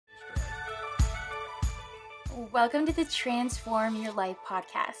Welcome to the Transform Your Life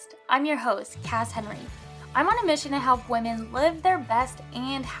podcast. I'm your host, Cass Henry. I'm on a mission to help women live their best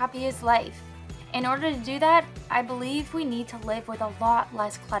and happiest life. In order to do that, I believe we need to live with a lot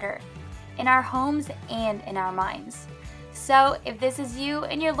less clutter in our homes and in our minds. So, if this is you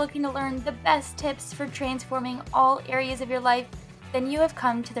and you're looking to learn the best tips for transforming all areas of your life, then you have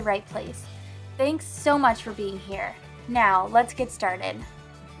come to the right place. Thanks so much for being here. Now, let's get started.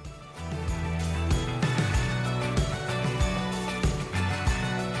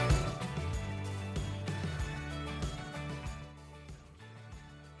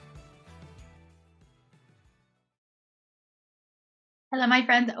 Hello, my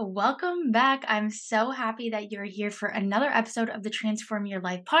friends. Welcome back. I'm so happy that you're here for another episode of the Transform Your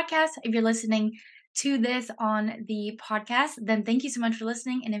Life podcast. If you're listening to this on the podcast, then thank you so much for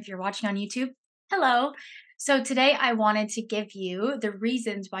listening. And if you're watching on YouTube, hello. So today I wanted to give you the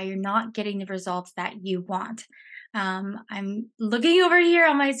reasons why you're not getting the results that you want. I'm looking over here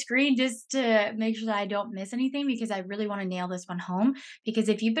on my screen just to make sure that I don't miss anything because I really want to nail this one home. Because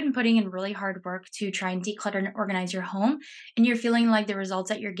if you've been putting in really hard work to try and declutter and organize your home and you're feeling like the results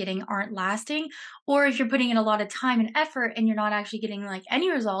that you're getting aren't lasting, or if you're putting in a lot of time and effort and you're not actually getting like any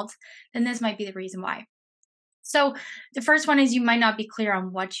results, then this might be the reason why. So the first one is you might not be clear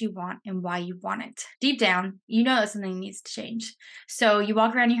on what you want and why you want it. Deep down, you know that something needs to change. So you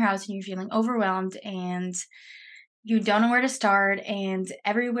walk around your house and you're feeling overwhelmed and you don't know where to start, and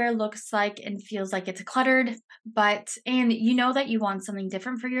everywhere looks like and feels like it's cluttered, and you know that you want something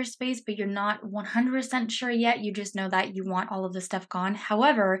different for your space, but you're not 100% sure yet. You just know that you want all of the stuff gone.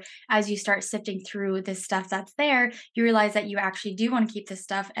 However, as you start sifting through this stuff that's there, you realize that you actually do want to keep this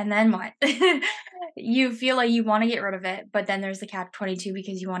stuff. And then what? You feel like you want to get rid of it, but then there's the catch 22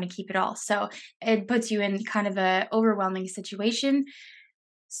 because you want to keep it all. So it puts you in kind of a overwhelming situation.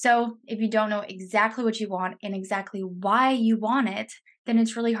 So if you don't know exactly what you want and exactly why you want it, then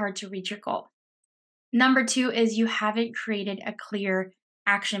it's really hard to reach your goal. Number two is you haven't created a clear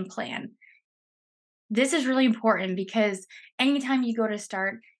action plan. This is really important because anytime you go to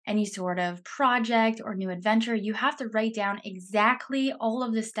start any sort of project or new adventure, you have to write down exactly all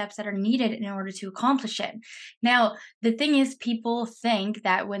of the steps that are needed in order to accomplish it. Now, the thing is, people think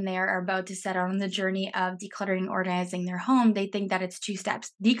that when they are about to set out on the journey of decluttering, organizing their home, they think that it's 2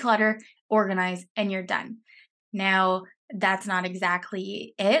 steps: declutter, organize, and you're done. Now, that's not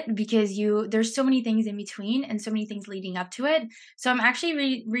exactly it because there's so many things in between and so many things leading up to it. So I'm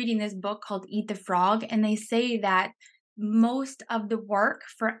actually reading this book called Eat the Frog, and they say that most of the work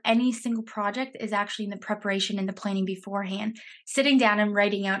for any single project is actually in the preparation and the planning beforehand, sitting down and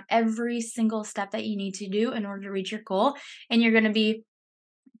writing out every single step that you need to do in order to reach your goal, and you're going to be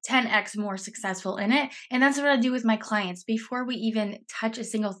 10x more successful in it. And that's what I do with my clients. Before we even touch a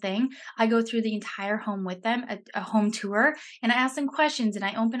single thing, I go through the entire home with them, a home tour, and I ask them questions and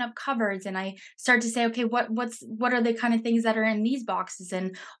I open up cupboards and I start to say, okay, what are the kind of things that are in these boxes,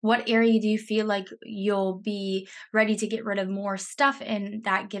 and what area do you feel like you'll be ready to get rid of more stuff in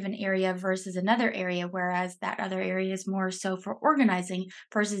that given area versus another area, whereas that other area is more so for organizing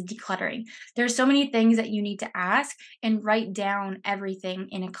versus decluttering. There's so many things that you need to ask and write down everything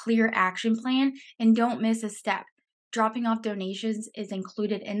in a clear action plan, and don't miss a step. Dropping off donations is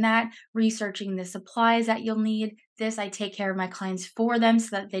included in that. Researching the supplies that you'll need. This, I take care of my clients for them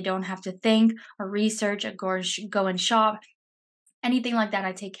so that they don't have to think or research or go and shop. Anything like that,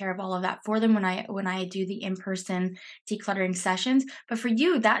 I take care of all of that for them when I do the in-person decluttering sessions. But for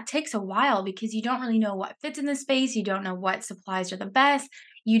you, that takes a while because you don't really know what fits in the space. You don't know what supplies are the best.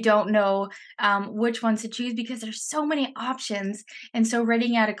 You don't know which ones to choose because there's so many options. And so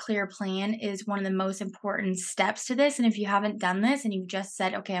writing out a clear plan is one of the most important steps to this. And if you haven't done this and you've just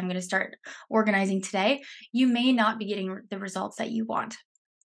said, okay, I'm going to start organizing today, you may not be getting the results that you want.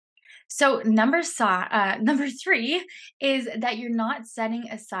 So number 3 is that you're not setting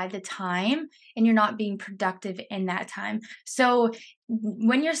aside the time and you're not being productive in that time. So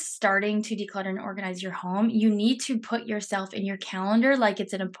when you're starting to declutter and organize your home, you need to put yourself in your calendar like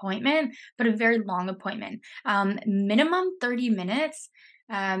it's an appointment, but a very long appointment. Minimum 30 minutes.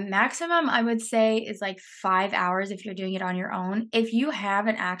 Maximum, I would say, is like 5 hours if you're doing it on your own. If you have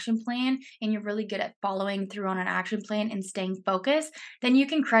an action plan and you're really good at following through on an action plan and staying focused, then you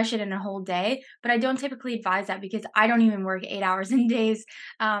can crush it in a whole day. But I don't typically advise that because I don't even work 8 hours in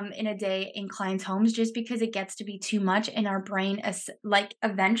a day in clients' homes, just because it gets to be too much and our brain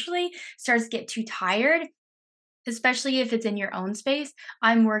eventually starts to get too tired especially if it's in your own space.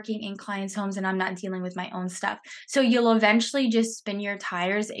 I'm working in clients' homes and I'm not dealing with my own stuff. So you'll eventually just spin your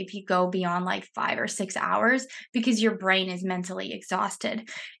tires if you go beyond like 5 or 6 hours because your brain is mentally exhausted.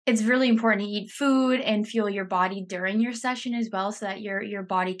 It's really important to eat food and fuel your body during your session as well so that your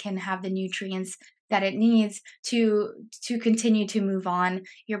body can have the nutrients that it needs to continue to move on.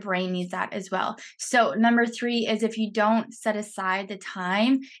 Your brain needs that as well. So number 3 is if you don't set aside the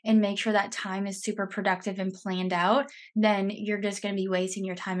time and make sure that time is super productive and planned out, then you're just going to be wasting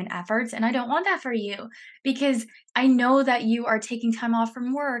your time and efforts. And I don't want that for you because I know that you are taking time off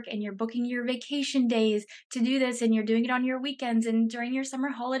from work and you're booking your vacation days to do this and you're doing it on your weekends and during your summer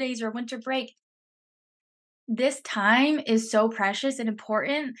holidays or winter break. This time is so precious and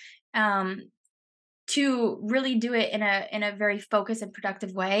important. Um, to really do it in a very focused and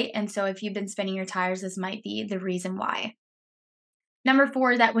productive way. And so if you've been spinning your tires, this might be the reason why. Number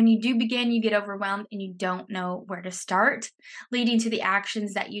 4 is that when you do begin, you get overwhelmed and you don't know where to start, leading to the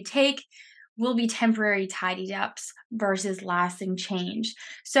actions that you take will be temporary tidy ups versus lasting change.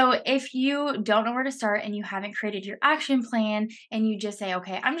 So if you don't know where to start and you haven't created your action plan and you just say,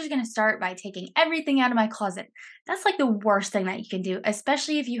 okay, I'm just going to start by taking everything out of my closet, that's like the worst thing that you can do,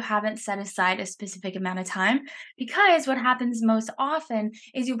 especially if you haven't set aside a specific amount of time. Because what happens most often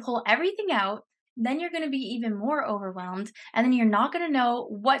is you pull everything out, then you're going to be even more overwhelmed. And then you're not going to know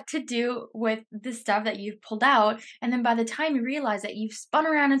what to do with the stuff that you've pulled out. And then by the time you realize that you've spun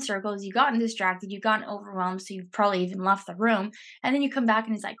around in circles, you've gotten distracted, you've gotten overwhelmed, so you've probably even left the room. And then you come back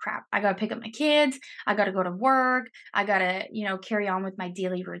and it's like, crap, I got to pick up my kids. I got to go to work. I got to, carry on with my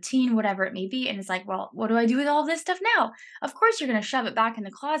daily routine, whatever it may be. And it's like, well, what do I do with all this stuff now? Of course, you're going to shove it back in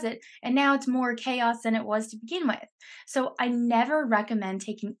the closet. And now it's more chaos than it was to begin with. So I never recommend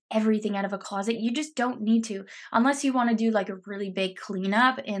taking everything out of a closet. You just don't need to, unless you want to do like a really big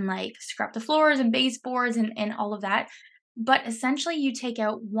cleanup and like scrub the floors and baseboards and all of that. But essentially, you take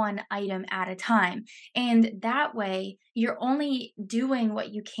out one item at a time. And that way, you're only doing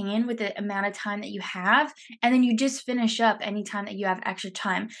what you can with the amount of time that you have. And then you just finish up anytime that you have extra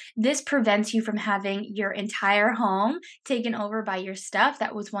time. This prevents you from having your entire home taken over by your stuff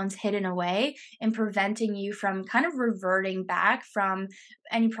that was once hidden away and preventing you from kind of reverting back from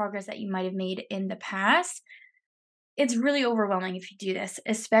any progress that you might have made in the past. It's really overwhelming if you do this,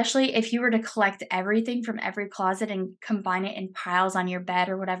 especially if you were to collect everything from every closet and combine it in piles on your bed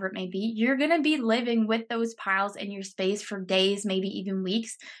or whatever it may be. You're going to be living with those piles in your space for days, maybe even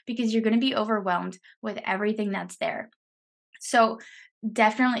weeks, because you're going to be overwhelmed with everything that's there. So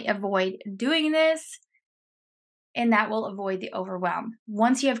definitely avoid doing this, and that will avoid the overwhelm.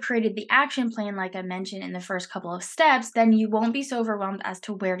 Once you have created the action plan, like I mentioned in the first couple of steps, then you won't be so overwhelmed as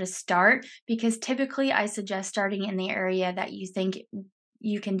to where to start, because typically I suggest starting in the area that you think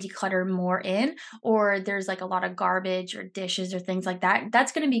you can declutter more in, or there's like a lot of garbage or dishes or things like that.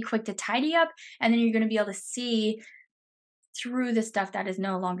 That's going to be quick to tidy up, and then you're going to be able to see through the stuff that is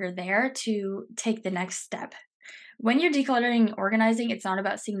no longer there to take the next step. When you're decluttering and organizing, it's not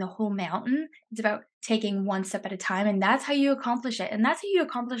about seeing the whole mountain. It's about taking one step at a time. And that's how you accomplish it. And that's how you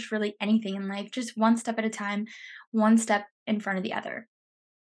accomplish really anything in life, just one step at a time, one step in front of the other.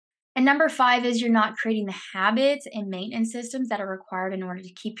 And number 5 is you're not creating the habits and maintenance systems that are required in order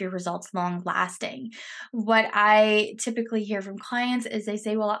to keep your results long lasting. What I typically hear from clients is they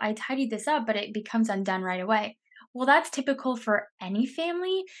say, well, I tidied this up, but it becomes undone right away. Well, that's typical for any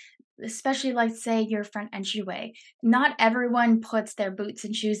family, especially like say your front entryway. Not everyone puts their boots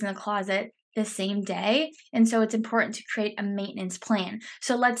and shoes in the closet the same day. And so it's important to create a maintenance plan.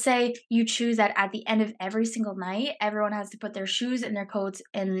 So let's say you choose that at the end of every single night, everyone has to put their shoes and their coats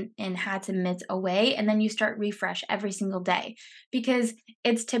and hats and mitts away. And then you start refresh every single day, because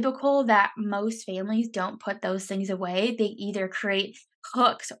it's typical that most families don't put those things away. They either create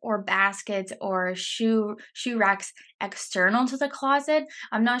hooks or baskets or shoe racks external to the closet.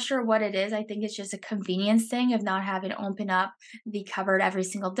 I'm not sure what it is. I think it's just a convenience thing of not having to open up the cupboard every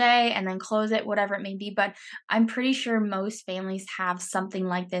single day and then close it, whatever it may be. But I'm pretty sure most families have something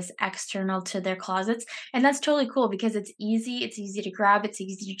like this external to their closets. And that's totally cool because it's easy. It's easy to grab. It's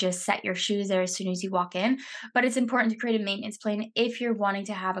easy to just set your shoes there as soon as you walk in. But it's important to create a maintenance plan if you're wanting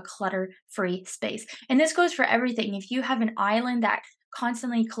to have a clutter-free space. And this goes for everything. If you have an island that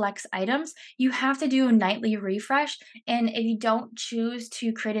constantly collects items, you have to do a nightly refresh. And if you don't choose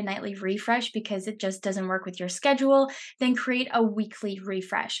to create a nightly refresh because it just doesn't work with your schedule, then create a weekly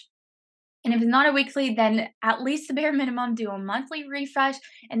refresh. And if it's not a weekly, then at least the bare minimum, do a monthly refresh.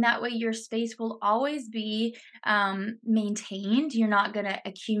 And that way your space will always be maintained. You're not going to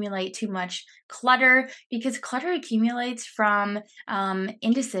accumulate too much clutter, because clutter accumulates from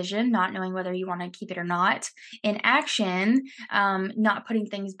indecision, not knowing whether you want to keep it or not, inaction, not putting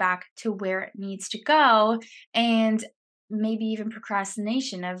things back to where it needs to go, and maybe even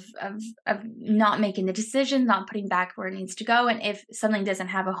procrastination of not making the decision, not putting back where it needs to go. And if something doesn't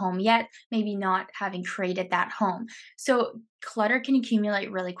have a home yet, maybe not having created that home. So clutter can accumulate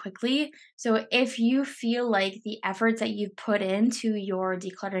really quickly. So if you feel like the efforts that you've put into your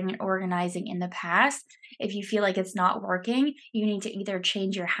decluttering and organizing in the past, if you feel like it's not working, you need to either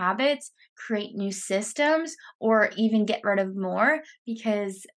change your habits, create new systems, or even get rid of more,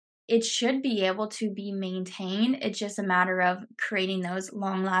 because it should be able to be maintained. It's just a matter of creating those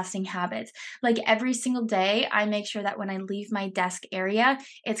long lasting habits. Like every single day, I make sure that when I leave my desk area,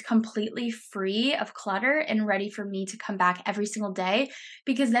 it's completely free of clutter and ready for me to come back every single day,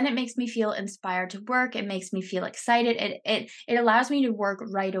 because then it makes me feel inspired to work. It makes me feel excited. It allows me to work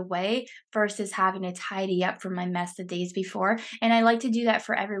right away versus having to tidy up from my mess the days before. And I like to do that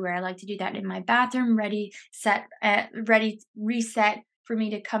for everywhere. I like to do that in my bathroom, ready, reset for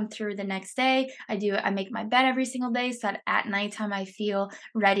me to come through the next day. I make my bed every single day so that at nighttime I feel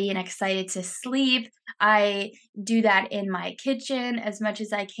ready and excited to sleep. I do that in my kitchen as much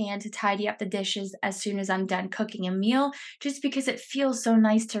as I can to tidy up the dishes as soon as I'm done cooking a meal, just because it feels so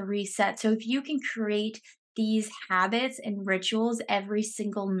nice to reset. So if you can create these habits and rituals every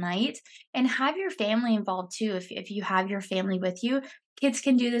single night, and have your family involved too, if you have your family with you, kids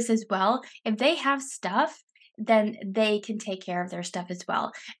can do this as well. If they have stuff, then they can take care of their stuff as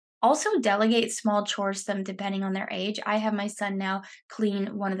well. Also, delegate small chores to them depending on their age. I have my son now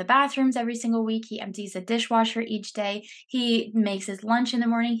clean one of the bathrooms every single week. He empties the dishwasher each day. He makes his lunch in the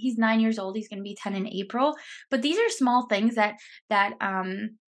morning. He's 9 years old. He's going to be 10 in April. But these are small things that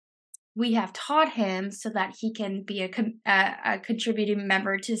we have taught him so that he can be a contributing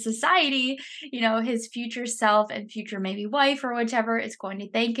member to society. His future self and future maybe wife or whichever is going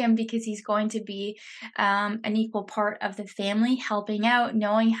to thank him, because he's going to be an equal part of the family, helping out,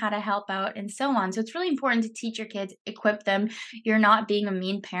 knowing how to help out, and so on. So it's really important to teach your kids, equip them. You're not being a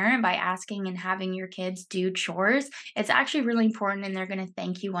mean parent by asking and having your kids do chores. It's actually really important, and they're going to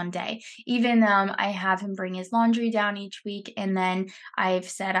thank you one day. Even I have him bring his laundry down each week, and then I've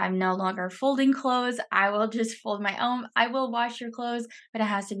said I'm no longer folding clothes. I will just fold my own. I will wash your clothes, but it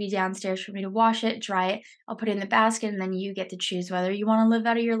has to be downstairs for me to wash it, dry it. I'll put it in the basket, and then you get to choose whether you want to live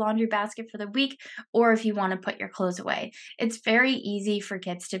out of your laundry basket for the week or if you want to put your clothes away. It's very easy for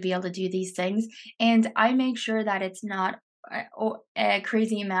kids to be able to do these things, and I make sure that it's not a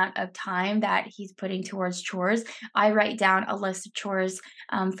crazy amount of time that he's putting towards chores. I write down a list of chores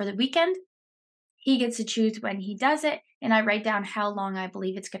for the weekend. He gets to choose when he does it, and I write down how long I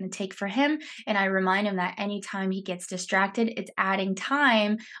believe it's going to take for him. And I remind him that anytime he gets distracted, it's adding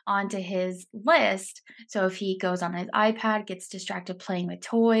time onto his list. So if he goes on his iPad, gets distracted playing with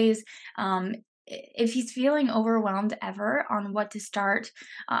toys, if he's feeling overwhelmed ever on what to start,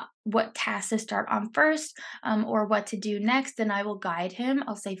 what tasks to start on first, or what to do next, then I will guide him.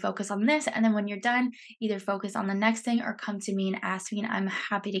 I'll say, focus on this. And then when you're done, either focus on the next thing or come to me and ask me, and I'm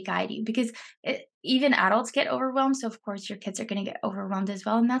happy to guide you, because even adults get overwhelmed. So, of course, your kids are going to get overwhelmed as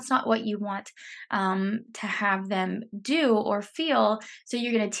well. And that's not what you want to have them do or feel. So,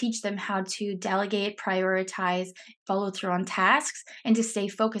 you're going to teach them how to delegate, prioritize, follow through on tasks, and to stay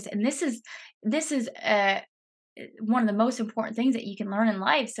focused. And this is one of the most important things that you can learn in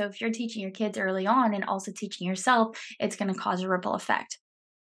life. So if you're teaching your kids early on and also teaching yourself, it's going to cause a ripple effect.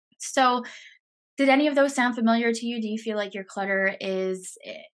 So, did any of those sound familiar to you? Do you feel like your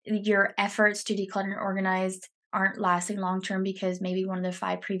efforts to declutter and organize aren't lasting long term because maybe one of the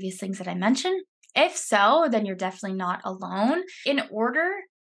five previous things that I mentioned? If so, then you're definitely not alone. In order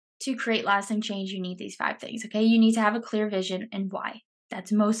to create lasting change, you need these five things, okay? You need to have a clear vision and why.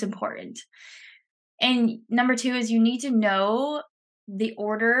 That's most important. And number two is you need to know the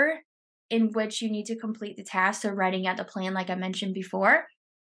order in which you need to complete the task. So, writing out the plan, like I mentioned before.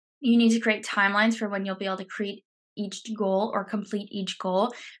 You need to create timelines for when you'll be able to create each goal or complete each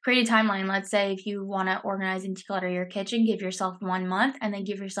goal. Create a timeline. Let's say if you want to organize and declutter your kitchen, give yourself 1 month and then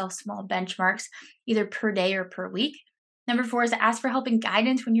give yourself small benchmarks either per day or per week. Number 4 is to ask for help and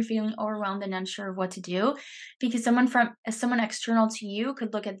guidance when you're feeling overwhelmed and unsure of what to do, because someone external to you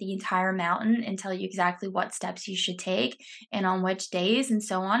could look at the entire mountain and tell you exactly what steps you should take and on which days and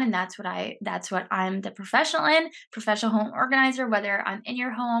so on. And that's what I'm the professional home organizer. Whether I'm in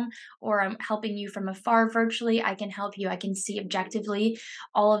your home or I'm helping you from afar virtually, I can help you. I can see objectively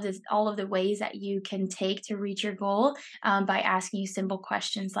all of the ways that you can take to reach your goal, by asking you simple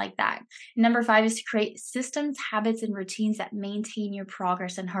questions like that. Number 5 is to create systems, habits, and routines that maintain your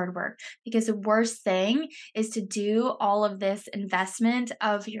progress and hard work. Because the worst thing is to do all of this investment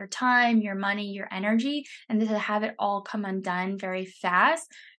of your time, your money, your energy, and to have it all come undone very fast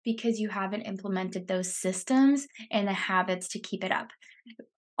because you haven't implemented those systems and the habits to keep it up.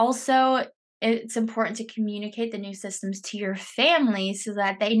 Also, it's important to communicate the new systems to your family so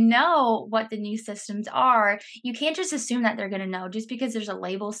that they know what the new systems are. You can't just assume that they're going to know. Just because there's a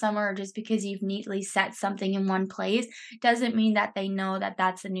label somewhere or just because you've neatly set something in one place doesn't mean that they know that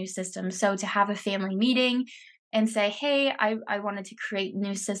that's the new system. So to have a family meeting and say, hey, I wanted to create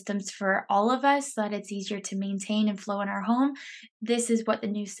new systems for all of us so that it's easier to maintain and flow in our home. This is what the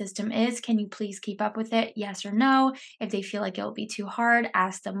new system is. Can you please keep up with it? Yes or no? If they feel like it'll be too hard,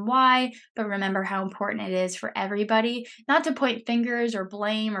 ask them why. But remember how important it is for everybody, not to point fingers or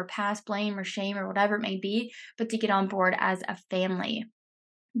blame or pass blame or shame or whatever it may be, but to get on board as a family.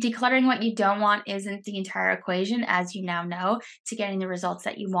 Decluttering what you don't want isn't the entire equation, as you now know, to getting the results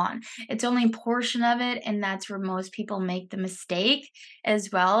that you want. It's only a portion of it, and that's where most people make the mistake, as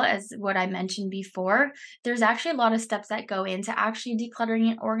well as what I mentioned before. There's actually a lot of steps that go into actually decluttering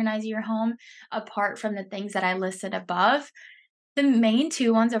and organizing your home, apart from the things that I listed above. The main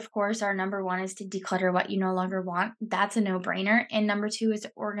two ones, of course, are number 1 is to declutter what you no longer want. That's a no-brainer. And number 2 is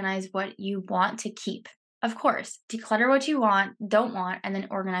to organize what you want to keep. Of course, declutter what you don't want, and then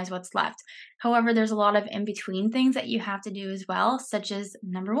organize what's left. However, there's a lot of in-between things that you have to do as well, such as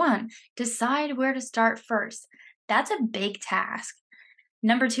number 1, decide where to start first. That's a big task.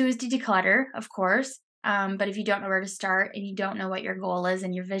 Number 2 is to declutter, of course. But if you don't know where to start and you don't know what your goal is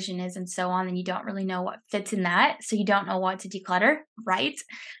and your vision is and so on, then you don't really know what fits in that. So you don't know what to declutter, right?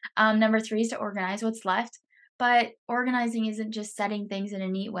 Number 3 is to organize what's left. But organizing isn't just setting things in a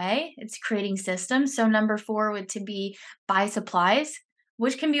neat way, it's creating systems. So number 4 would to be buy supplies,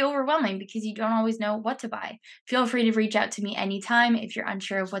 which can be overwhelming because you don't always know what to buy. Feel free to reach out to me anytime. If you're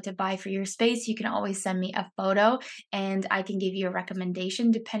unsure of what to buy for your space, you can always send me a photo and I can give you a recommendation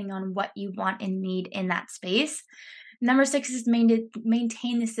depending on what you want and need in that space. Number 6 is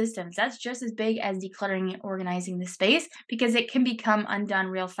maintain the systems. That's just as big as decluttering and organizing the space because it can become undone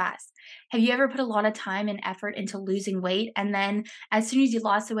real fast. Have you ever put a lot of time and effort into losing weight, and then as soon as you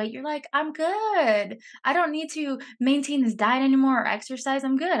lost the weight, you're like, I'm good. I don't need to maintain this diet anymore or exercise.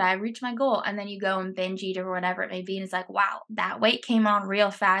 I'm good. I reached my goal. And then you go and binge eat or whatever it may be. And it's like, wow, that weight came on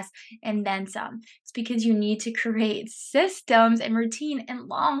real fast and then some. It's because you need to create systems and routine and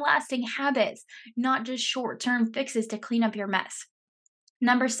long lasting habits, not just short term fixes to clean up your mess.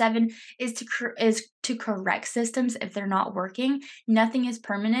 Number 7 is to correct systems if they're not working. Nothing is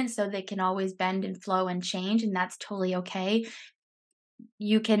permanent, so they can always bend and flow and change, and that's totally okay.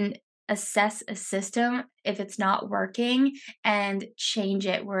 You can assess a system if it's not working and change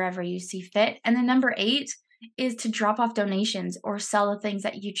it wherever you see fit. And then number 8 is to drop off donations or sell the things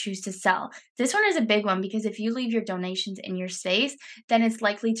that you choose to sell. This one is a big one because if you leave your donations in your space, then it's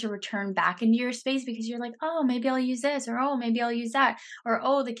likely to return back into your space because you're like, oh, maybe I'll use this, or oh, maybe I'll use that, or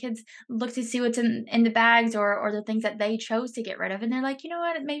oh, the kids look to see what's in the bags or the things that they chose to get rid of. And they're like, you know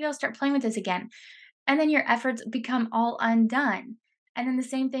what, maybe I'll start playing with this again. And then your efforts become all undone. And then the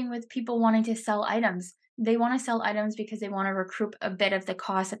same thing with people wanting to sell items. They want to sell items because they want to recoup a bit of the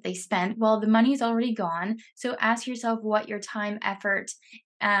cost that they spent. Well, the money's already gone. So ask yourself what your time, effort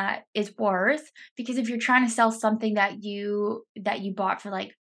is worth. Because if you're trying to sell something that you bought for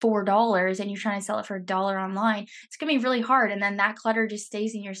like $4 and you're trying to sell it for $1 online, it's gonna be really hard. And then that clutter just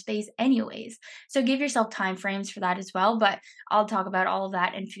stays in your space anyways. So give yourself time frames for that as well. But I'll talk about all of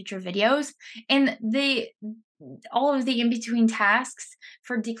that in future videos. And the all of the in-between tasks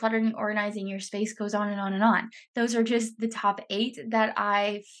for decluttering and organizing your space goes on and on and on. Those are just the top 8 that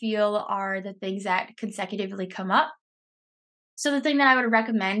I feel are the things that consecutively come up. So the thing that I would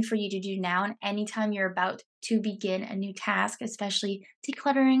recommend for you to do now and anytime you're about to begin a new task, especially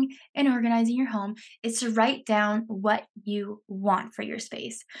decluttering and organizing your home, is to write down what you want for your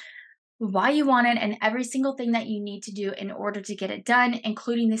space, why you want it, and every single thing that you need to do in order to get it done,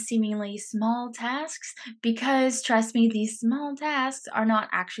 including the seemingly small tasks. Because trust me, these small tasks are not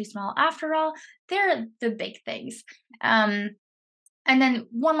actually small after all, they're the big things. Um, And then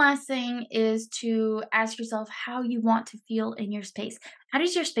one last thing is to ask yourself how you want to feel in your space. How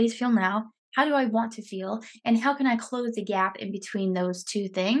does your space feel now? How do I want to feel? And how can I close the gap in between those two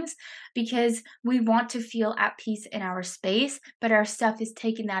things? Because we want to feel at peace in our space, but our stuff is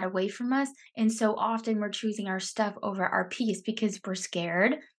taking that away from us. And so often we're choosing our stuff over our peace because we're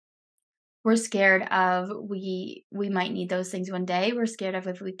scared of we might need those things one day. We're scared of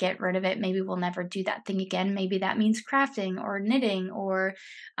if we get rid of it, maybe we'll never do that thing again. Maybe that means crafting or knitting or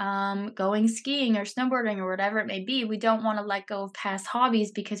going skiing or snowboarding or whatever it may be. We don't want to let go of past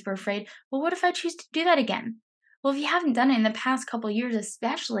hobbies because we're afraid, well, what if I choose to do that again? Well, if you haven't done it in the past couple years,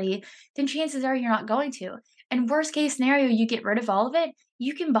 especially, then chances are you're not going to. And worst case scenario, you get rid of all of it,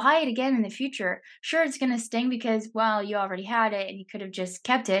 you can buy it again in the future. Sure, it's going to sting because, well, you already had it and you could have just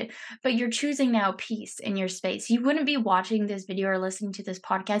kept it, but you're choosing now peace in your space. You wouldn't be watching this video or listening to this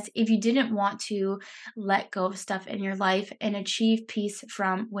podcast if you didn't want to let go of stuff in your life and achieve peace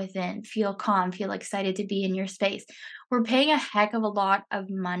from within. Feel calm, feel excited to be in your space. We're paying a heck of a lot of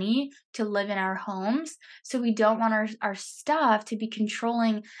money to live in our homes, so we don't want our stuff to be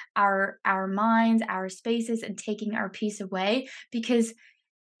controlling our minds, our spaces, and taking our peace away because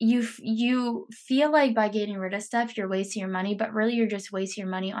you feel like by getting rid of stuff, you're wasting your money, but really you're just wasting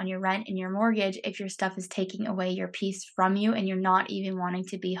your money on your rent and your mortgage if your stuff is taking away your peace from you and you're not even wanting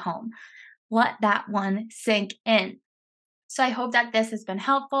to be home. Let that one sink in. So I hope that this has been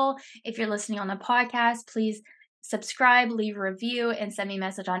helpful. If you're listening on the podcast, please subscribe, leave a review, and send me a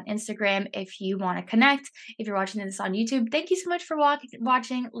message on Instagram if you want to connect. If you're watching this on YouTube, thank you so much for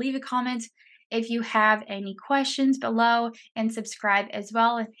watching. Leave a comment if you have any questions below, and subscribe as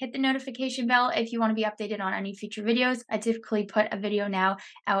well. And hit the notification bell if you want to be updated on any future videos. I typically put a video now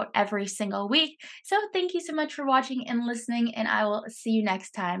out every single week. So thank you so much for watching and listening, and I will see you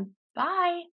next time. Bye.